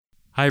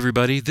Hi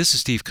everybody, this is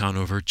Steve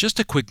Conover. Just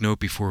a quick note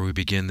before we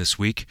begin this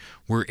week.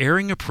 We're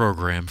airing a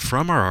program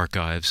from our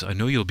archives. I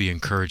know you'll be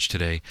encouraged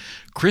today.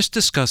 Chris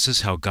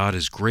discusses how God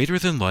is greater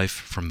than life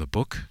from the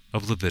book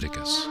of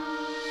Leviticus.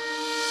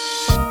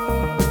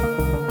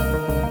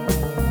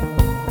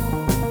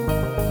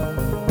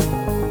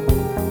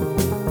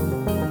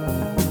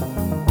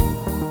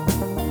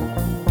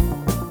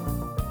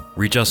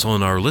 Reach us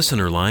on our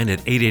listener line at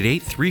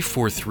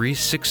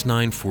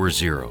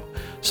 888-343-6940.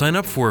 Sign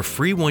up for a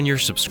free one-year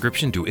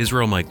subscription to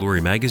Israel My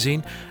Glory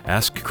magazine,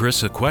 ask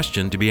Chris a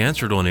question to be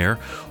answered on air,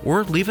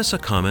 or leave us a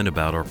comment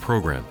about our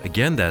program.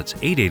 Again, that's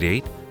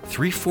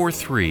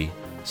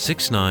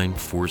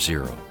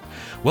 888-343-6940.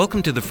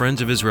 Welcome to the Friends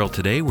of Israel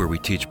Today, where we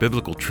teach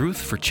biblical truth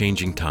for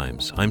changing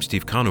times. I'm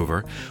Steve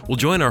Conover. We'll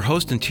join our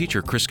host and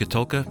teacher, Chris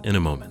Katulka, in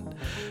a moment.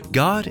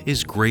 God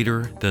is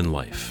greater than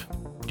life.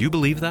 Do you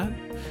believe that?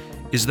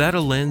 Is that a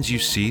lens you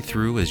see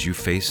through as you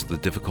face the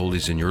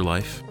difficulties in your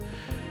life?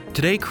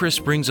 Today, Chris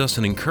brings us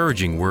an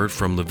encouraging word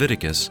from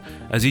Leviticus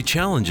as he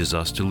challenges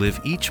us to live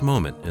each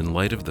moment in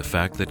light of the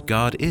fact that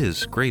God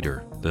is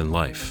greater than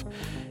life.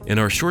 In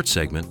our short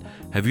segment,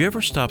 have you ever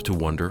stopped to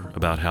wonder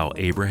about how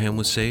Abraham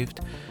was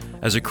saved?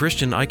 As a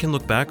Christian, I can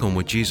look back on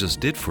what Jesus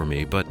did for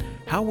me, but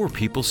how were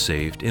people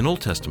saved in Old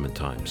Testament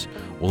times?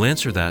 We'll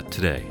answer that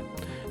today.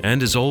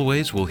 And as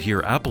always, we'll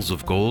hear Apples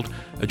of Gold,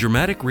 a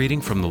dramatic reading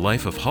from the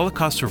life of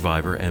Holocaust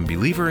survivor and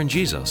believer in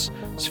Jesus,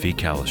 Zvi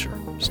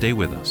Kalisher. Stay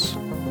with us.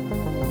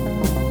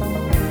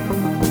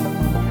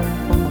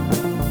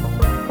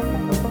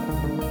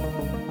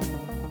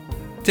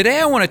 Today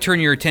I want to turn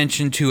your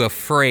attention to a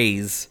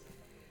phrase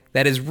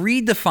that has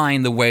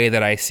redefined the way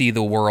that I see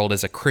the world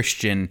as a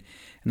Christian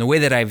and the way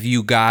that I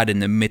view God in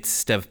the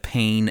midst of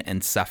pain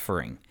and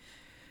suffering.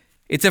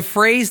 It's a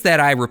phrase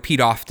that I repeat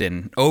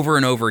often, over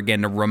and over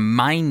again, to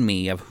remind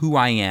me of who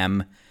I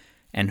am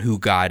and who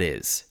God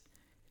is.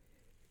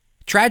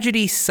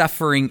 Tragedy,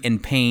 suffering,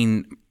 and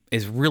pain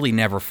is really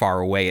never far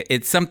away.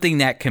 It's something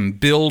that can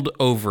build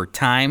over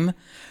time,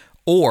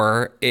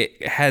 or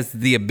it has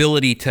the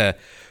ability to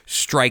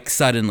strike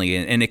suddenly,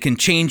 and it can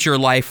change your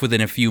life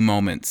within a few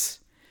moments.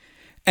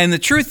 And the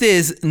truth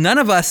is, none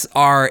of us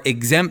are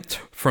exempt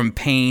from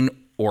pain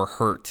or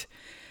hurt.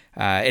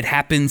 It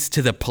happens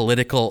to the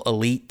political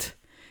elite.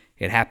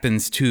 It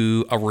happens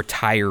to a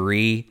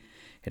retiree.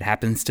 It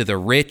happens to the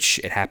rich.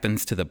 It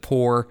happens to the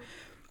poor.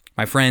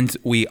 My friends,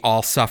 we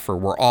all suffer.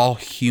 We're all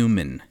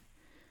human.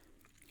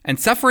 And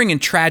suffering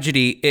and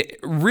tragedy, it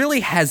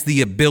really has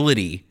the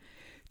ability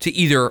to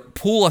either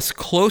pull us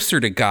closer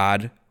to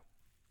God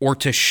or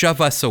to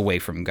shove us away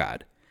from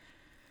God.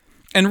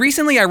 And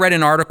recently I read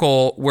an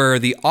article where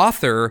the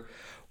author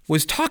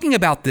was talking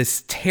about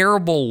this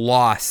terrible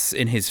loss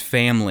in his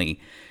family,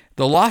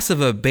 the loss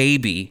of a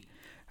baby,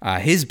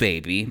 his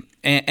baby.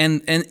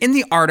 And in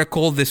the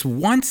article, this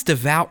once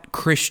devout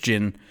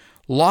Christian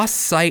lost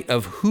sight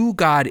of who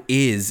God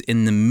is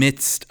in the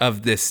midst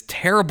of this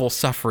terrible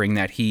suffering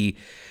that he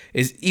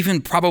is even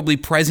probably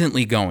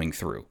presently going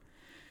through.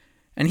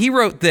 And he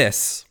wrote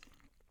this: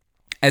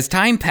 "As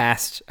time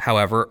passed,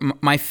 however,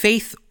 my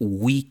faith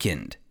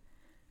weakened.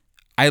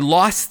 I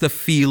lost the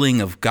feeling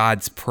of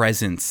God's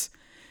presence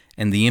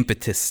and the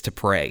impetus to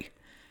pray.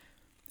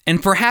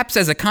 And perhaps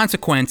as a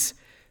consequence,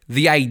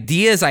 the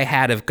ideas I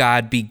had of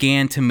God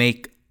began to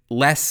make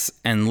less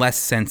and less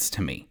sense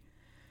to me.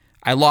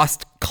 I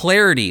lost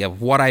clarity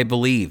of what I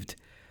believed,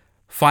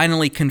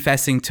 finally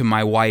confessing to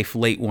my wife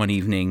late one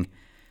evening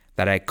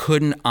that I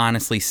couldn't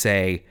honestly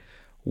say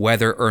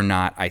whether or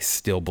not I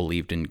still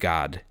believed in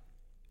God.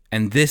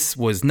 And this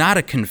was not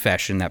a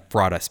confession that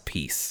brought us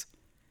peace."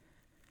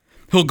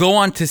 He'll go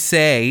on to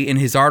say in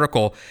his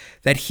article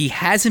that he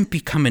hasn't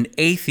become an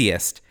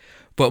atheist,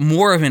 but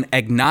more of an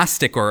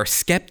agnostic or a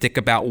skeptic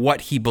about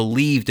what he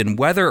believed and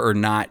whether or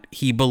not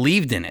he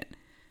believed in it.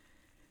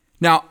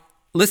 Now,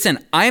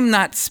 listen, I'm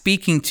not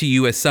speaking to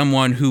you as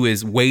someone who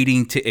is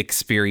waiting to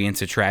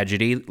experience a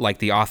tragedy like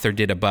the author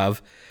did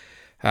above.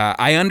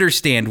 I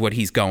understand what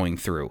he's going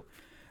through.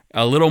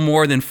 A little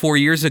more than 4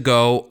 years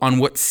ago, on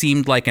what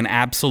seemed like an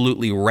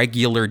absolutely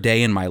regular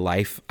day in my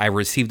life, I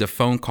received a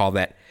phone call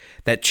that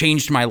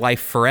changed my life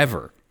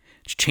forever.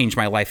 It changed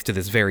my life to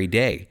this very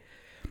day.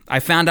 I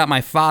found out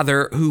my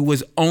father, who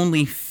was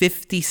only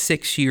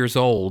 56 years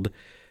old,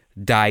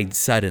 died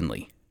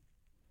suddenly.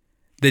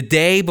 The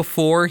day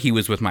before, he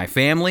was with my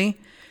family,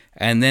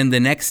 and then the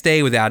next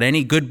day, without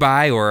any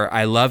goodbye or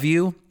I love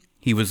you,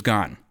 he was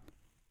gone.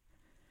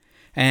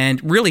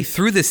 And really,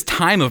 through this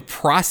time of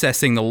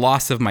processing the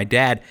loss of my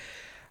dad,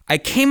 I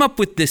came up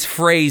with this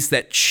phrase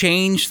that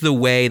changed the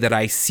way that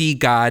I see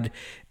God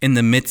in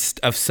the midst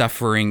of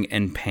suffering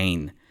and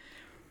pain.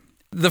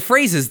 The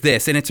phrase is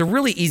this, and it's a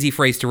really easy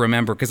phrase to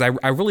remember because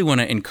I really want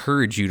to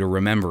encourage you to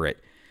remember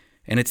it.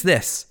 And it's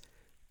this: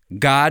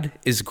 God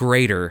is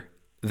greater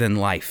than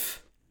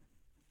life.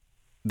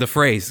 The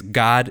phrase,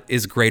 God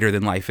is greater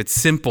than life. It's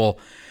simple,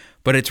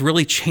 but it's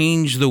really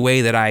changed the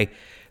way that I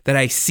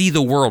see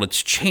the world.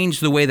 It's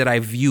changed the way that I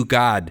view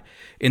God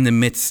in the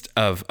midst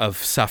of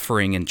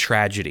suffering and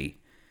tragedy.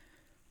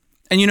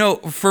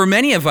 And for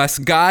many of us,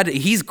 God,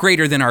 he's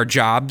greater than our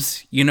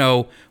jobs.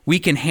 We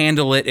can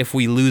handle it if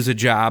we lose a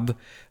job.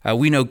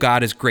 We know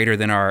God is greater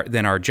than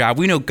our job.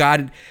 We know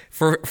God,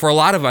 for a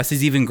lot of us,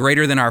 is even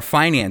greater than our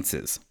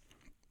finances.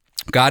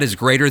 God is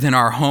greater than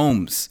our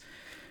homes.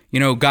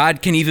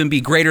 God can even be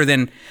greater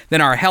than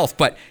our health.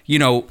 But,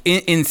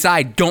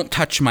 inside, don't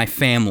touch my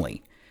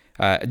family.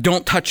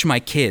 Don't touch my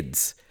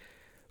kids.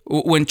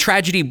 When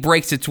tragedy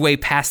breaks its way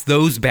past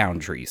those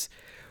boundaries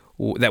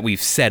that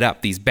we've set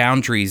up, these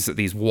boundaries,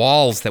 these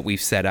walls that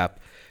we've set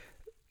up,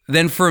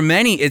 then for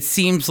many, it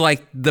seems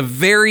like the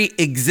very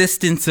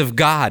existence of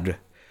God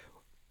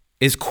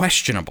is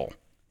questionable.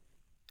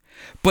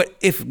 But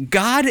if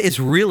God is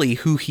really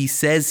who he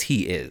says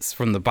he is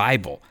from the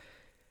Bible,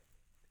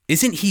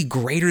 isn't he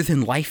greater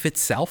than life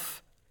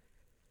itself?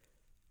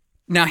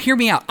 Now, hear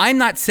me out. I'm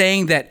not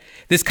saying that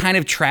this kind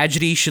of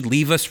tragedy should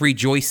leave us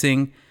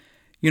rejoicing.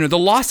 The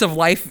loss of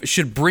life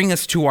should bring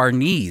us to our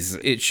knees.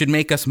 It should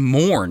make us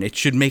mourn. It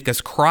should make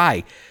us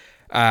cry,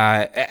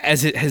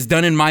 as it has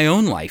done in my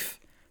own life.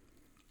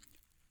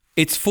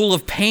 It's full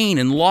of pain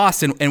and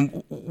loss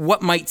and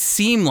what might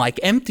seem like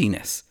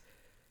emptiness.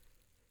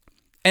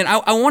 And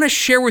I want to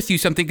share with you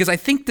something, because I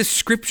think the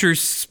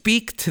scriptures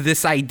speak to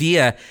this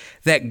idea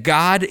that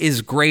God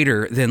is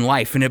greater than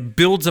life, and it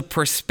builds a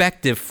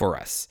perspective for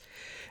us.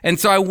 And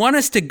so I want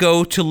us to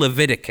go to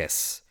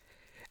Leviticus.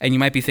 And you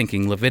might be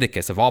thinking,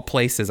 Leviticus, of all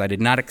places, I did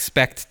not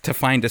expect to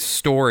find a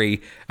story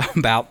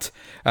about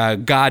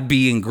God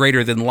being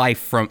greater than life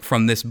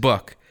from this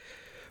book.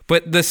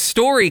 But the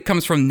story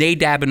comes from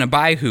Nadab and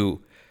Abihu,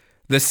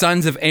 the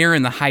sons of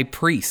Aaron, the high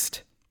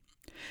priest.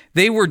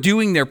 They were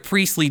doing their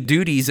priestly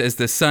duties as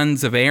the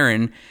sons of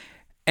Aaron.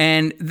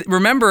 And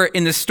remember,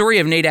 in the story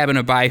of Nadab and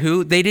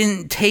Abihu, they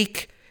didn't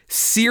take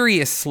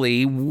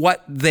seriously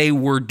what they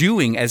were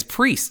doing as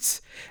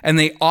priests, and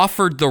they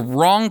offered the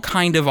wrong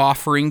kind of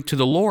offering to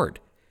the Lord.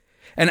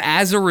 And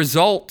as a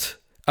result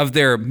of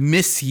their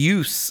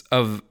misuse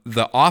of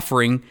the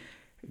offering,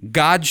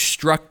 God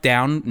struck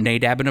down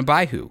Nadab and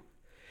Abihu.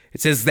 It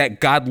says that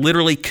God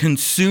literally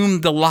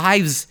consumed the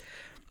lives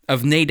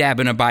of Nadab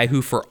and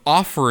Abihu for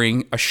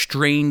offering a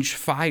strange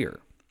fire.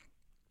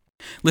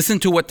 Listen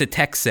to what the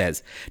text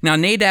says. Now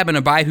Nadab and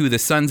Abihu, the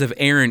sons of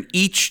Aaron,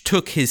 each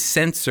took his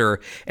censer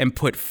and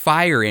put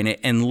fire in it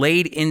and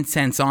laid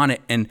incense on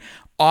it and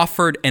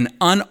offered an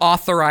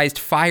unauthorized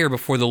fire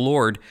before the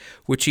Lord,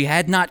 which he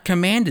had not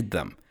commanded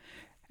them.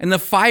 And the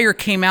fire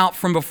came out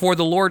from before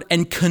the Lord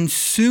and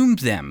consumed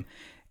them,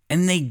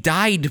 and they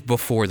died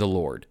before the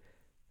Lord.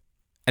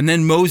 And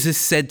then Moses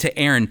said to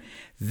Aaron,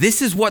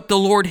 "This is what the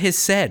Lord has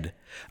said.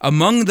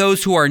 Among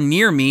those who are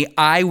near me,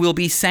 I will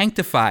be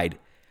sanctified,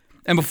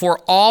 and before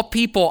all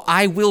people,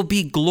 I will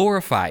be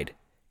glorified."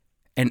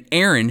 And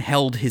Aaron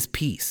held his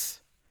peace.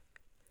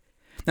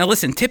 Now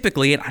listen,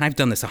 typically, and I've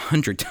done this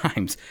 100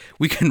 times,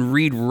 we can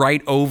read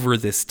right over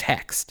this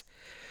text.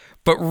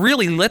 But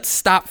really, let's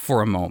stop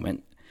for a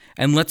moment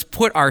and let's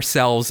put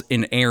ourselves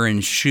in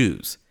Aaron's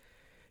shoes.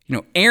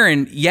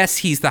 Aaron, yes,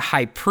 he's the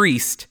high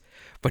priest,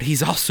 but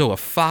he's also a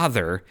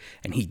father,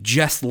 and he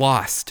just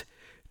lost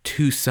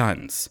 2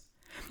 sons.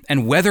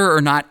 And whether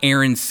or not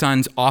Aaron's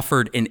sons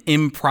offered an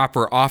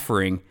improper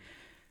offering,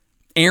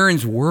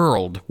 Aaron's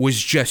world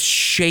was just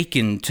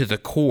shaken to the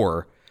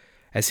core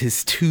as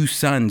his 2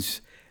 sons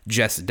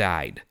just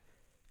died.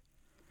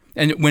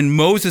 And when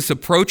Moses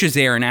approaches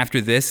Aaron after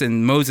this,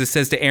 and Moses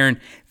says to Aaron,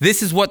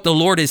 "This is what the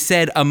Lord has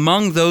said,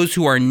 among those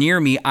who are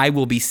near me, I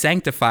will be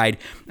sanctified,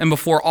 and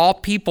before all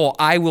people,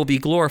 I will be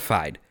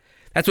glorified."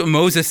 That's what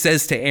Moses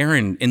says to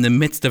Aaron in the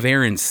midst of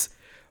Aaron's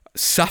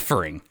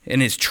suffering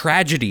and his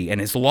tragedy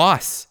and his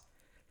loss.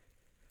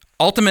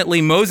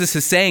 Ultimately, Moses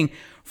is saying,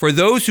 for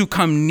those who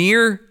come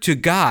near to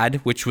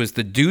God, which was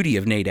the duty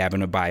of Nadab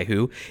and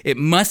Abihu, it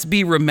must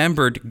be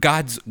remembered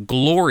God's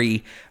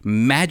glory,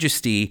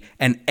 majesty,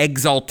 and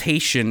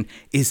exaltation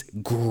is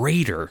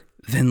greater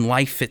than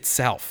life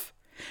itself.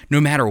 No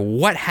matter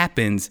what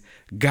happens,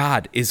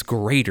 God is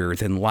greater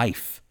than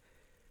life.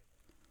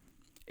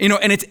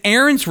 And it's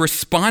Aaron's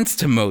response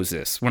to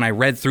Moses when I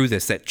read through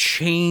this that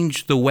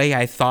changed the way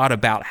I thought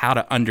about how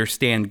to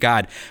understand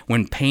God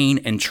when pain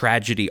and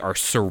tragedy are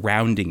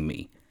surrounding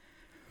me.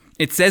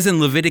 It says in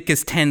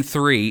Leviticus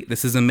 10:3,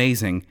 this is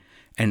amazing,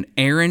 "And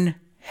Aaron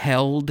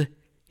held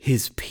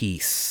his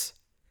peace."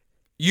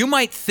 You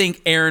might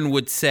think Aaron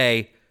would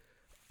say,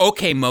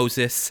 "Okay,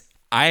 Moses,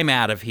 I'm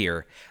out of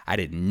here. I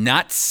did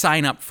not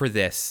sign up for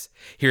this.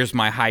 Here's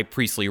my high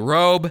priestly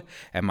robe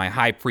and my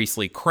high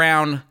priestly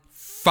crown.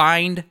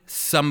 Find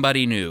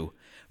somebody new.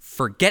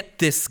 Forget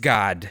this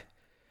God.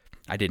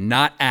 I did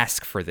not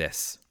ask for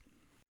this."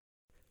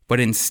 But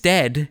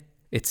instead,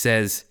 it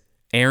says,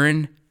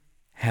 Aaron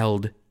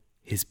held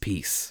his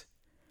peace.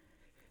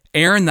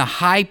 Aaron, the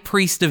high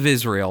priest of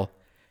Israel,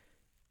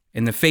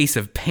 in the face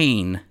of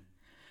pain,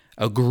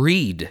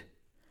 agreed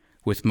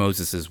with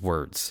Moses'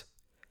 words.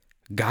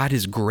 God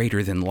is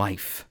greater than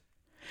life.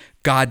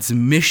 God's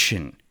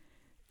mission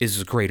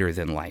is greater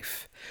than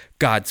life.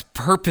 God's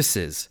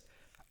purposes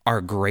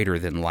are greater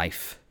than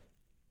life.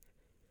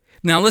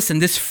 Now listen,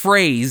 this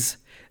phrase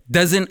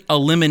doesn't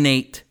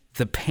eliminate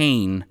the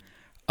pain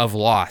of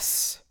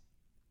loss.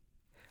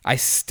 I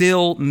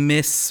still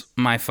miss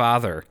my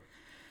father.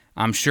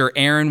 I'm sure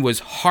Aaron was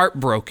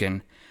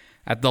heartbroken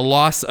at the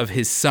loss of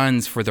his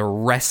sons for the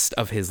rest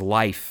of his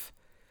life.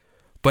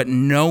 But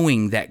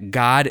knowing that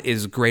God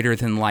is greater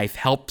than life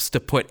helps to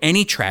put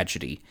any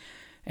tragedy,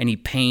 any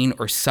pain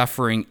or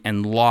suffering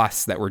and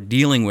loss that we're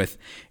dealing with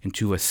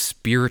into a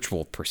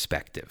spiritual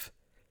perspective.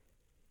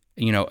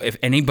 You know, if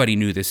anybody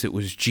knew this, it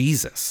was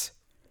Jesus.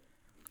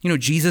 You know,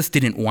 Jesus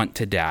didn't want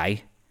to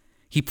die.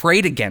 He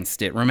prayed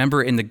against it,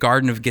 remember, in the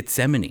Garden of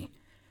Gethsemane.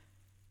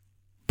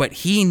 But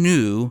he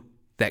knew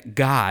that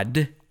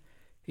God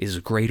is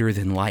greater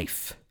than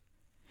life.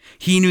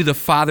 He knew the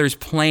Father's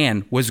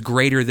plan was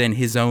greater than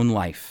his own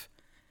life.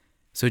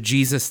 So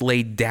Jesus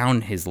laid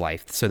down his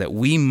life so that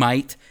we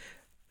might,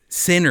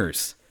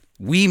 sinners,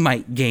 we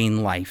might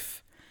gain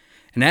life.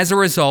 And as a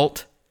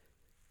result,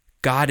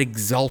 God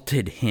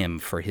exalted him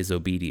for his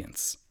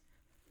obedience.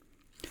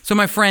 So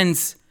my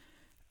friends,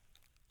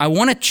 I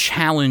want to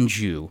challenge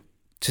you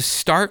to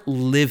start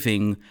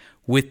living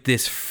with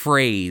this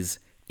phrase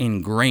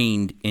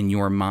ingrained in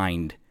your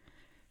mind.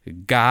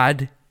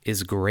 God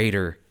is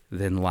greater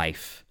than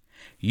life.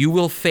 You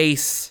will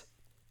face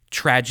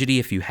tragedy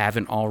if you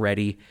haven't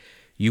already.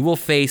 You will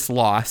face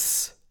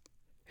loss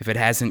if it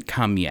hasn't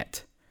come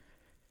yet.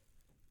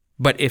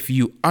 But if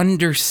you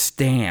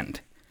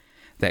understand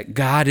that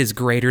God is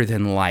greater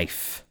than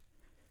life,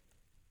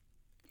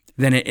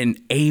 then it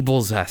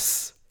enables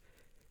us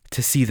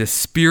to see the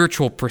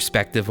spiritual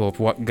perspective of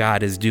what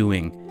God is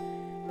doing.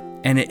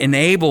 And it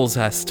enables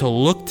us to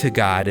look to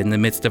God in the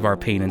midst of our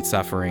pain and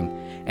suffering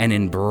and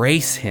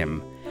embrace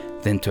him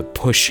than to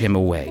push him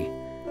away.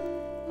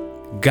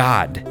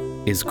 God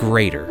is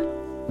greater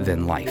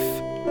than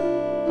life.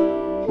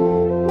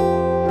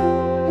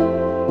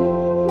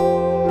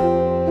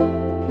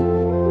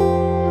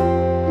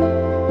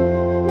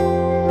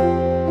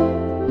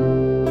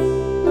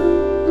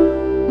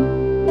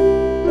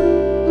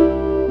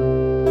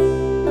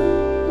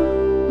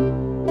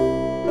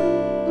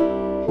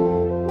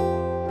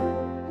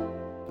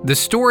 The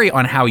story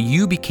on how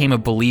you became a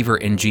believer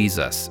in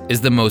Jesus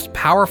is the most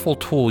powerful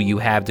tool you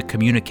have to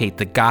communicate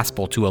the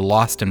gospel to a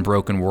lost and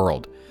broken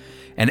world.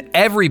 And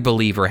every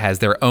believer has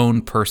their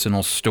own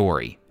personal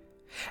story.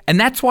 And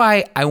that's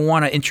why I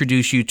want to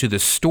introduce you to the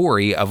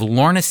story of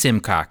Lorna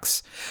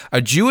Simcox,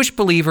 a Jewish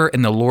believer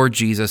in the Lord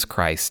Jesus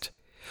Christ.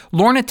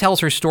 Lorna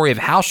tells her story of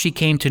how she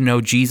came to know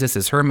Jesus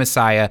as her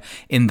Messiah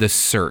in The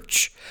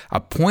Search,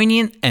 a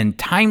poignant and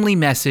timely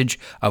message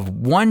of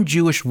one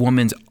Jewish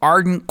woman's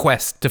ardent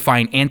quest to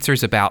find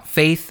answers about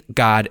faith,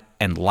 God,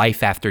 and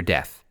life after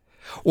death.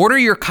 Order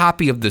your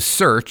copy of The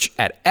Search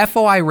at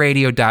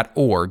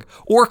foiradio.org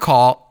or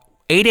call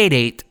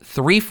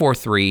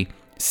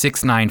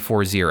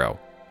 888-343-6940.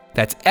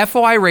 That's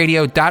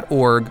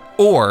foiradio.org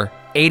or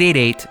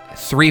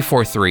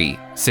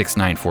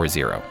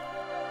 888-343-6940.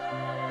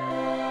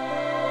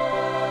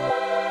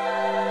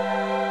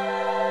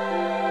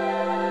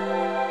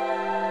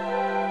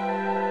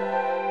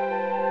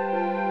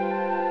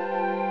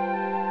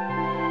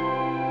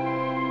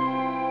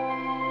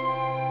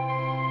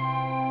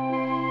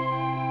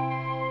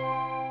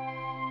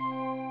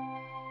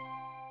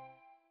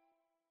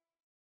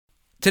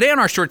 Today on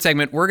our short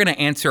segment, we're going to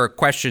answer a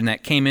question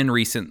that came in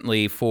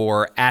recently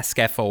for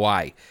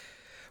AskFOI.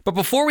 But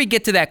before we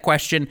get to that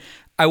question,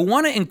 I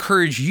want to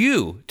encourage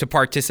you to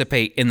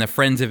participate in the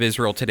Friends of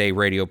Israel Today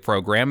radio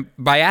program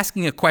by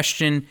asking a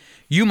question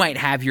you might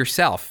have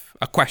yourself,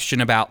 a question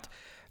about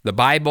the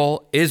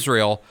Bible,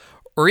 Israel,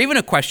 or even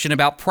a question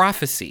about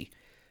prophecy.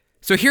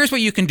 So here's what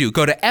you can do.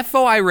 Go to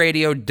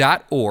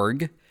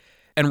foiradio.org,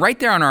 and right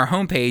there on our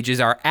homepage is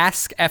our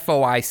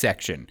AskFOI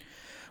section.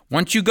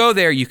 Once you go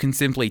there, you can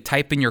simply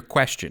type in your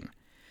question.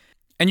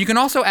 And you can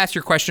also ask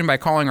your question by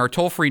calling our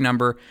toll-free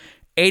number,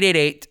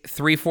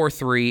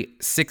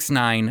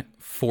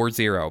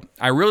 888-343-6940.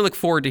 I really look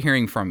forward to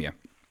hearing from you.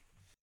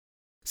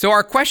 So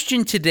our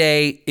question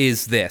today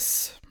is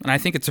this, and I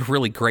think it's a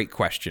really great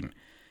question.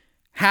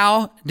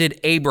 How did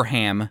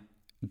Abraham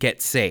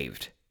get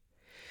saved?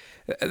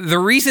 The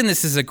reason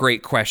this is a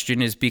great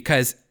question is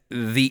because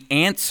the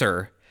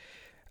answer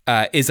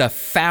is a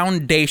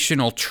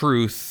foundational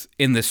truth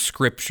in the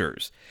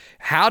scriptures.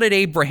 How did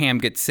Abraham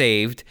get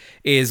saved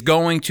is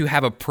going to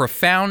have a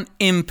profound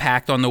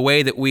impact on the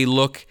way that we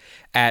look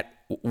at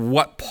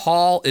what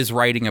Paul is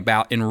writing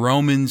about in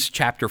Romans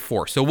chapter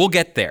 4. So we'll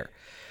get there.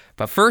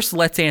 But first,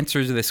 let's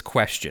answer this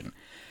question.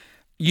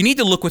 You need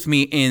to look with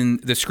me in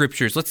the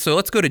scriptures. Let's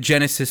go to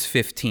Genesis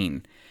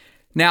 15.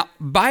 Now,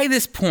 by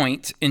this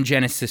point in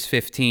Genesis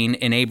 15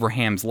 in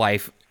Abraham's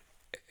life,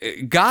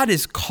 God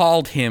has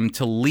called him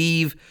to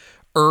leave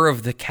Ur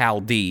of the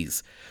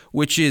Chaldees,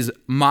 which is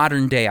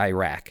modern-day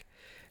Iraq.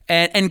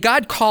 And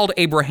God called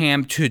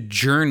Abraham to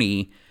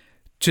journey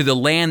to the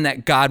land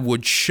that God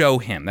would show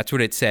him. That's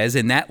what it says,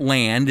 and that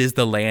land is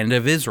the land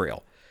of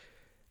Israel.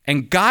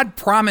 And God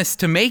promised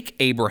to make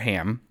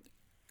Abraham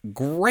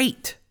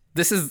great.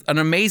 This is an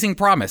amazing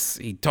promise.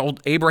 He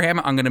told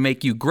Abraham, I'm going to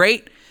make you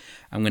great.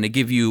 I'm going to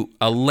give you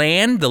a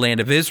land, the land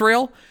of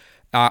Israel.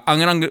 I'm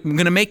going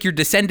to make your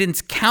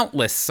descendants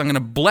countless. I'm going to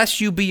bless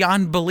you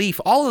beyond belief.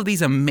 All of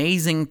these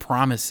amazing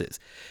promises.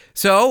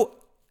 So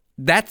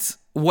that's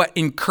what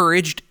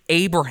encouraged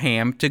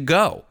Abraham to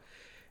go.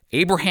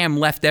 Abraham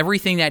left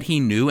everything that he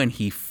knew and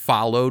he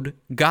followed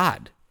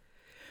God.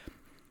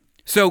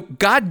 So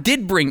God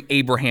did bring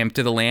Abraham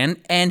to the land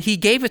and he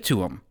gave it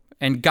to him.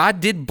 And God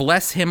did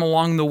bless him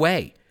along the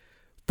way.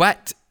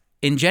 But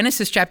in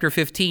Genesis chapter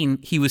 15,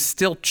 he was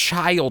still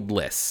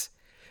childless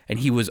and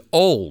he was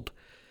old.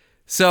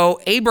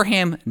 So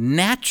Abraham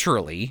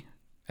naturally,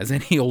 as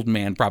any old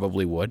man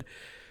probably would,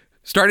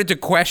 started to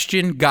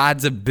question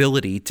God's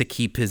ability to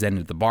keep his end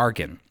of the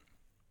bargain.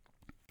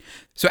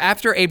 So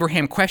after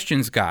Abraham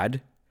questions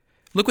God,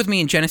 look with me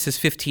in Genesis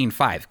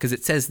 15:5, because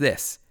it says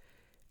this,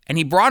 "And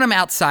he brought him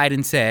outside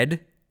and said,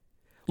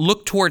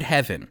 'Look toward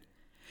heaven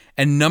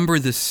and number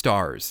the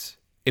stars,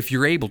 if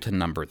you're able to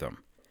number them.'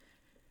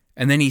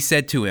 And then he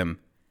said to him,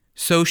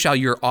 'So shall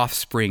your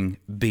offspring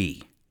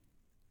be.'"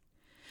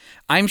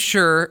 I'm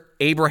sure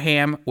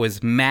Abraham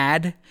was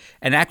mad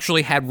and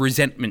actually had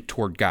resentment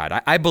toward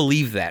God. I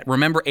believe that.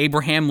 Remember,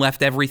 Abraham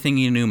left everything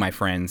he knew, my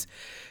friends.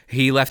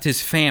 He left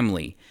his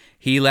family.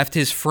 He left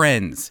his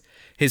friends,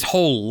 his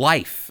whole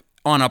life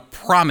on a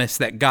promise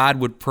that God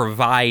would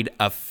provide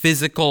a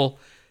physical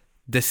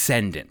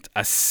descendant,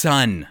 a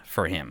son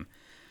for him.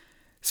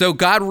 So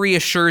God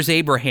reassures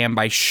Abraham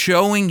by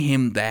showing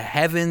him the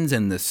heavens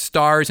and the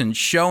stars and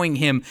showing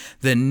him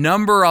the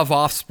number of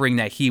offspring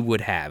that he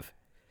would have.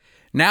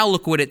 Now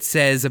look what it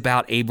says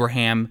about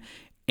Abraham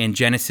in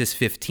Genesis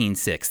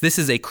 15:6. This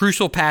is a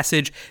crucial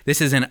passage.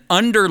 This is an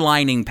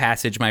underlining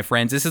passage, my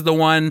friends. This is the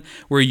one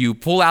where you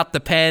pull out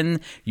the pen,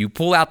 you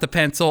pull out the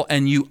pencil,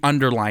 and you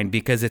underline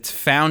because it's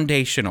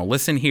foundational.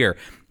 Listen here,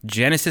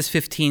 Genesis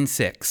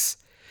 15:6.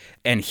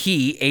 "And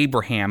he,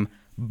 Abraham,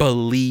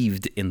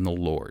 believed in the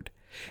Lord,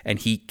 and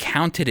he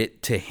counted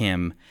it to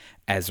him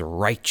as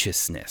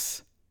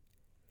righteousness."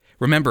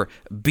 Remember,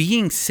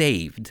 being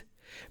saved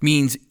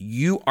means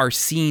you are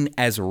seen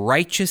as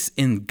righteous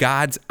in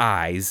God's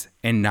eyes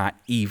and not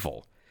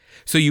evil.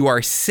 So you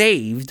are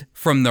saved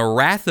from the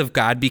wrath of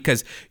God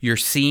because you're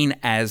seen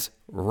as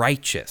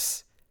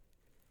righteous.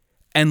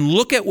 And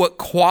look at what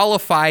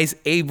qualifies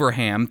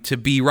Abraham to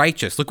be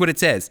righteous. Look what it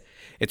says.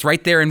 It's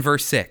right there in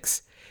verse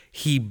 6.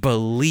 He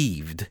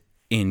believed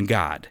in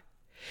God.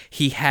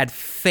 He had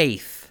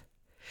faith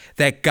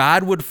that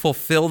God would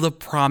fulfill the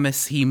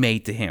promise he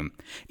made to him,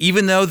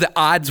 even though the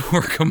odds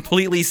were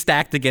completely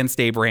stacked against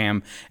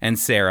Abraham and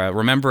Sarah.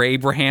 Remember,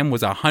 Abraham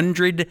was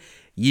 100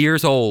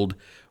 years old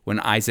when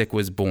Isaac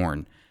was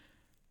born.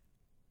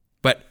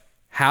 But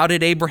how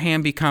did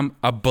Abraham become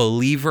a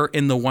believer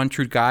in the one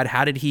true God?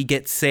 How did he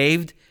get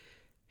saved?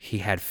 He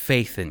had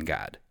faith in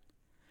God.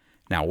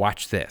 Now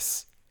watch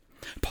this.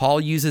 Paul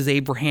uses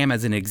Abraham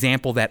as an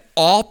example that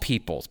all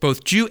peoples,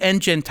 both Jew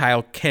and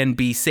Gentile, can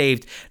be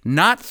saved,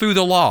 not through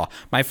the law.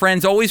 My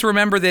friends, always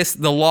remember this.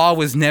 The law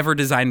was never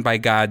designed by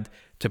God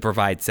to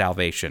provide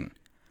salvation.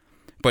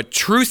 But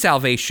true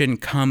salvation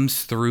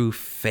comes through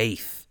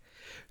faith,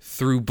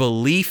 through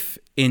belief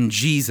in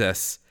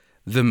Jesus,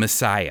 the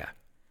Messiah.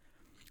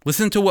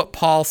 Listen to what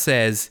Paul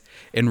says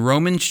in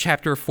Romans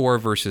chapter 4,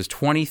 verses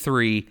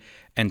 23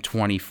 and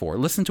 24.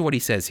 Listen to what he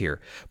says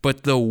here.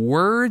 "But the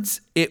words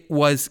it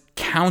was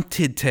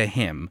counted to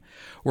him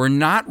were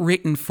not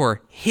written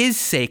for his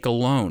sake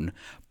alone,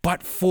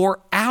 but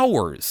for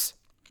ours.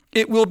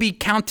 It will be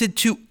counted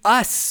to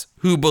us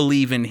who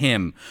believe in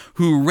him,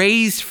 who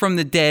raised from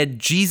the dead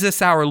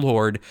Jesus our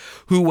Lord,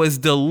 who was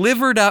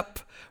delivered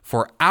up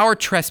for our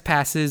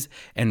trespasses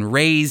and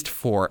raised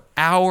for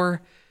our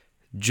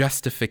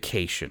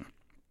justification."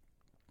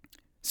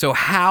 So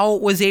how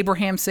was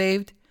Abraham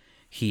saved?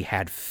 He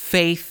had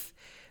faith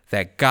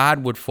that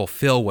God would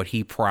fulfill what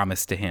he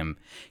promised to him.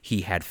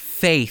 He had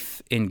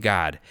faith in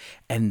God,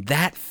 and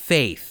that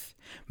faith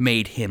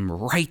made him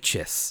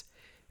righteous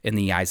in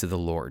the eyes of the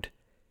Lord.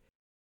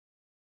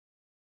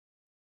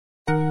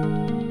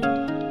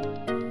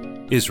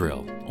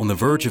 Israel, on the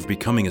verge of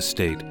becoming a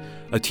state,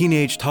 a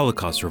teenage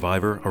Holocaust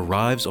survivor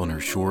arrives on her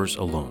shores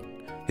alone.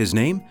 His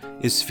name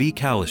is Zvi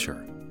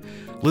Kalisher.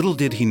 Little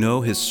did he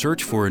know his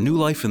search for a new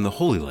life in the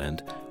Holy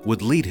Land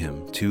would lead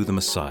him to the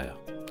Messiah.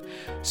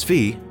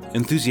 Zvi,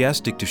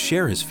 enthusiastic to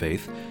share his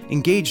faith,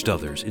 engaged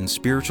others in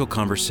spiritual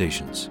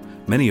conversations,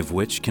 many of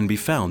which can be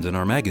found in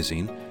our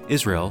magazine,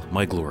 Israel,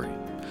 My Glory.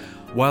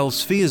 While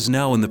Zvi is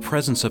now in the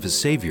presence of his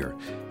Savior,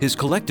 his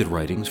collected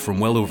writings from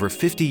well over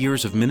 50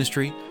 years of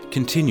ministry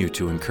continue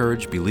to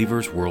encourage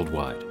believers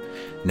worldwide.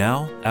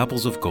 Now,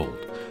 Apples of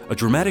Gold, a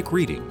dramatic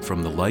reading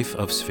from the life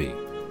of Zvi.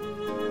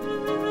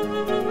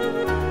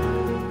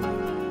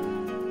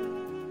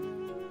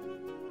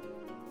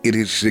 It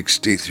is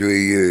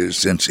 63 years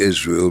since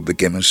Israel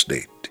became a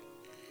state.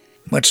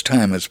 Much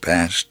time has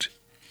passed,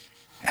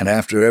 and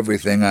after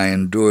everything I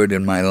endured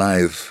in my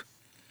life,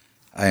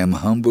 I am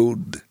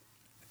humbled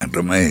and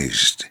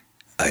amazed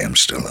I am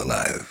still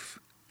alive.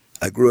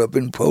 I grew up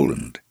in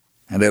Poland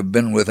and have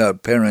been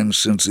without parents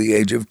since the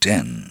age of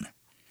 10.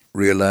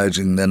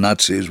 Realizing the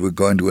Nazis were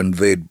going to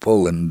invade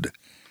Poland,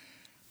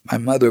 my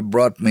mother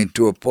brought me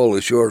to a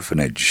Polish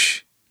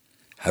orphanage.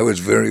 I was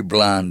very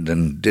blonde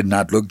and did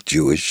not look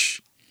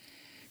Jewish.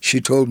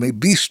 She told me,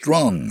 "Be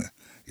strong.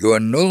 You are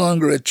no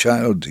longer a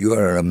child, you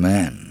are a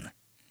man."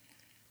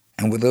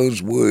 And with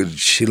those words,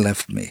 she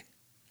left me.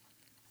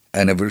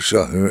 I never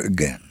saw her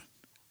again.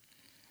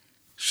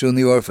 Soon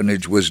the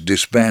orphanage was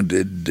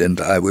disbanded, and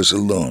I was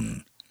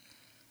alone.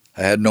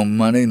 I had no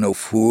money, no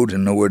food,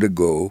 and nowhere to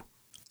go.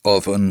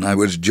 Often I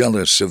was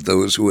jealous of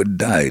those who had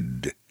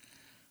died.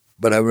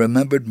 But I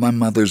remembered my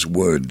mother's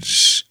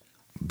words,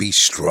 "Be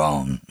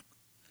strong."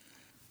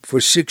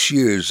 For 6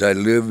 years I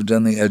lived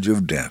on the edge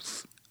of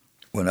death.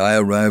 When I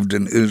arrived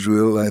in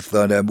Israel, I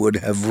thought I would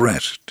have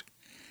rest.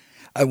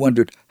 I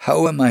wondered,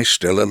 how am I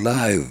still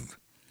alive?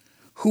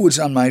 Who was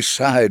on my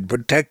side,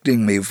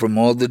 protecting me from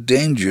all the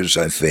dangers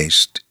I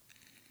faced?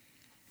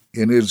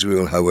 In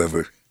Israel,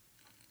 however,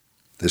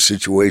 the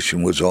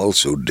situation was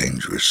also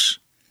dangerous.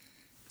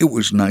 It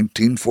was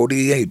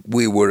 1948.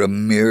 We were a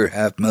mere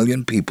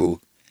 500,000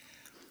 people.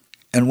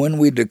 And when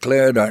we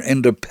declared our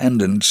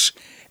independence,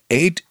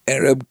 8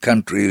 Arab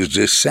countries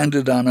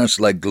descended on us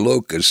like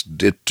locusts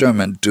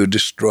determined to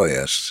destroy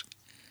us.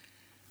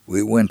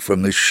 We went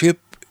from the ship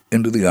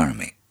into the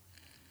army.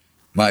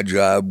 My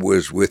job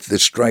was with the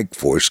strike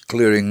force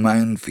clearing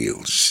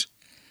minefields.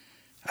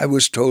 I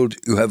was told,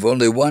 "You have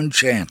only one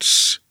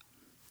chance.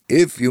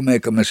 If you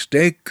make a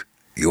mistake,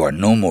 you are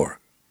no more."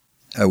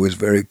 I was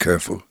very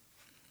careful.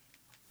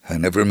 I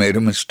never made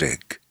a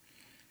mistake.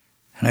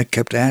 And I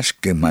kept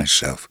asking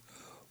myself,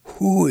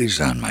 who is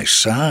on my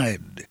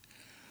side?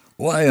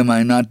 Why am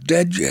I not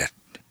dead yet?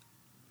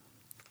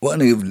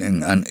 One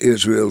evening on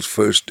Israel's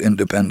first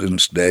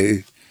Independence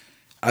Day,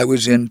 I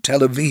was in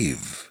Tel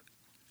Aviv.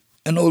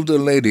 An older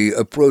lady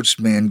approached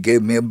me and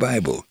gave me a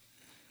Bible.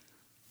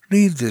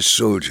 "Read this,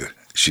 soldier,"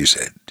 she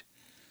said,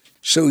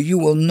 "so you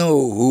will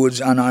know who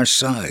is on our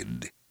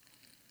side."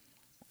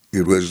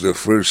 It was the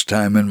first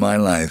time in my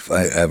life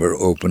I ever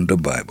opened a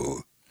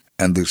Bible,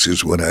 and this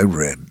is what I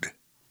read.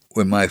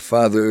 "When my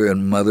father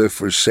and mother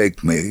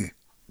forsake me,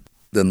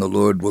 then the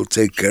Lord will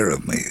take care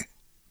of me."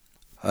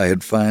 I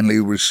had finally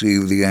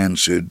received the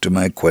answer to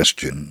my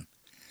question.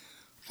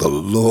 The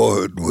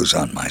Lord was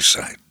on my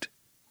side.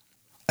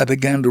 I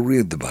began to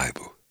read the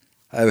Bible.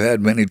 I've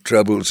had many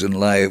troubles in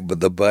life,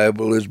 but the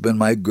Bible has been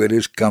my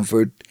greatest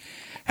comfort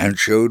and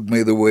showed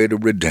me the way to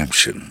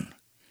redemption.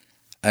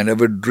 I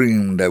never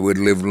dreamed I would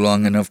live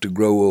long enough to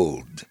grow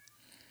old.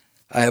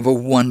 I have a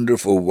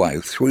wonderful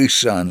wife, 3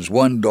 sons,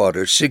 1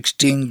 daughter,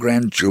 16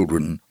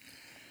 grandchildren,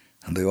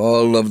 and they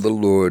all love the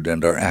Lord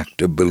and are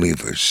active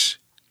believers.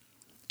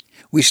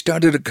 We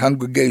started a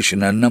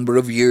congregation a number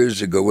of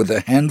years ago with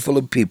a handful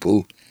of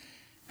people,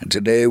 and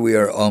today we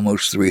are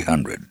almost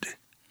 300.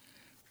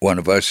 One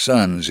of our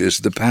sons is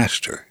the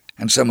pastor,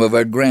 and some of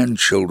our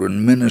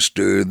grandchildren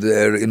minister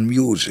there in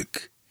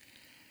music.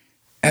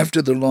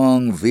 After the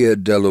long Via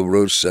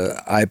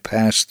Dolorosa I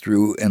passed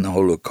through in the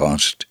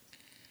Holocaust,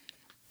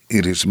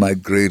 it is my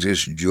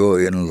greatest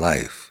joy in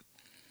life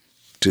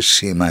to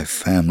see my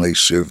family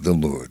serve the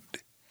Lord.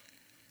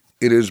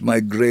 It is my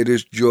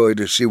greatest joy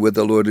to see what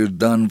the Lord has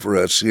done for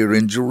us here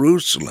in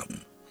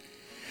Jerusalem.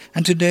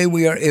 And today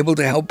we are able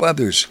to help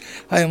others.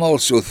 I am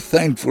also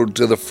thankful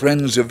to the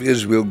Friends of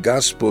Israel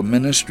Gospel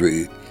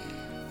Ministry,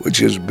 which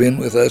has been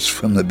with us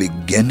from the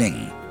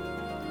beginning.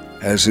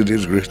 As it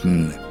is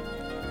written,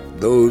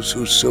 "Those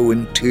who sow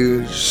in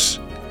tears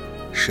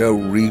shall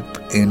reap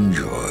in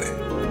joy."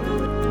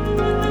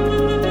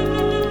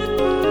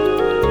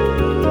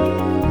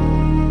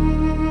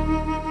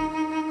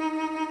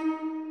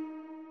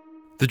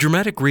 The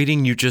dramatic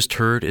reading you just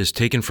heard is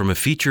taken from a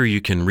feature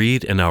you can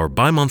read in our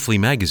bi-monthly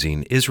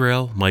magazine,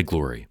 Israel, My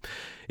Glory.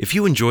 If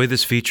you enjoy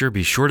this feature,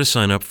 be sure to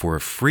sign up for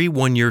a free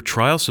 1-year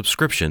trial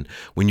subscription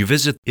when you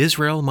visit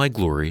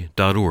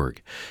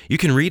israelmyglory.org. You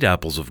can read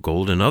Apples of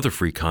Gold and other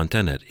free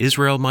content at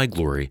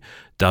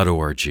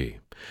israelmyglory.org.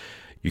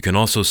 You can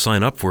also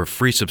sign up for a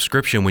free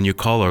subscription when you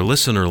call our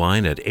listener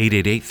line at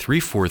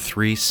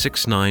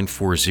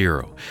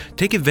 888-343-6940.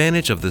 Take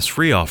advantage of this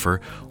free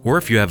offer, or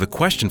if you have a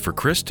question for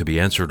Chris to be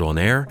answered on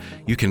air,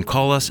 you can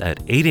call us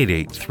at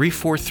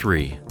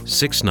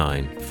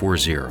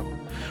 888-343-6940.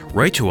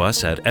 Write to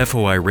us at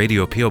FOI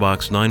Radio P.O.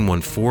 Box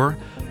 914,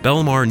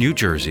 Belmar, New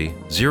Jersey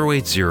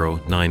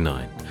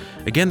 08099.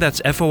 Again,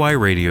 that's FOI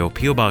Radio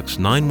P.O. Box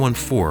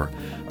 914,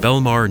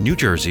 Belmar, New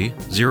Jersey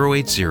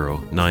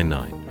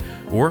 08099.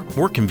 Or,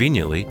 more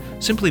conveniently,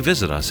 simply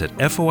visit us at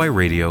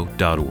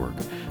foiradio.org.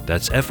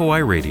 That's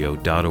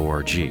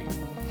foiradio.org.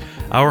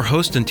 Our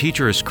host and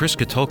teacher is Chris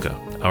Katulka.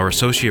 Our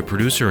associate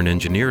producer and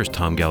engineer is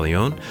Tom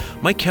Gallione.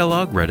 Mike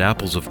Kellogg read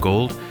Apples of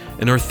Gold,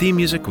 and our theme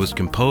music was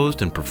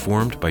composed and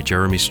performed by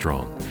Jeremy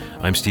Strong.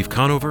 I'm Steve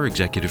Conover,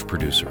 executive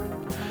producer.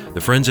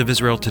 The Friends of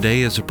Israel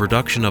Today is a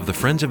production of the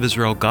Friends of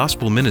Israel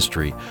Gospel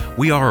Ministry.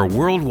 We are a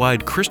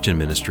worldwide Christian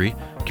ministry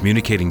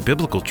communicating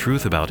biblical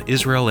truth about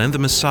Israel and the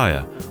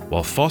Messiah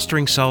while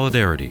fostering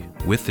solidarity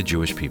with the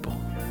Jewish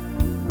people.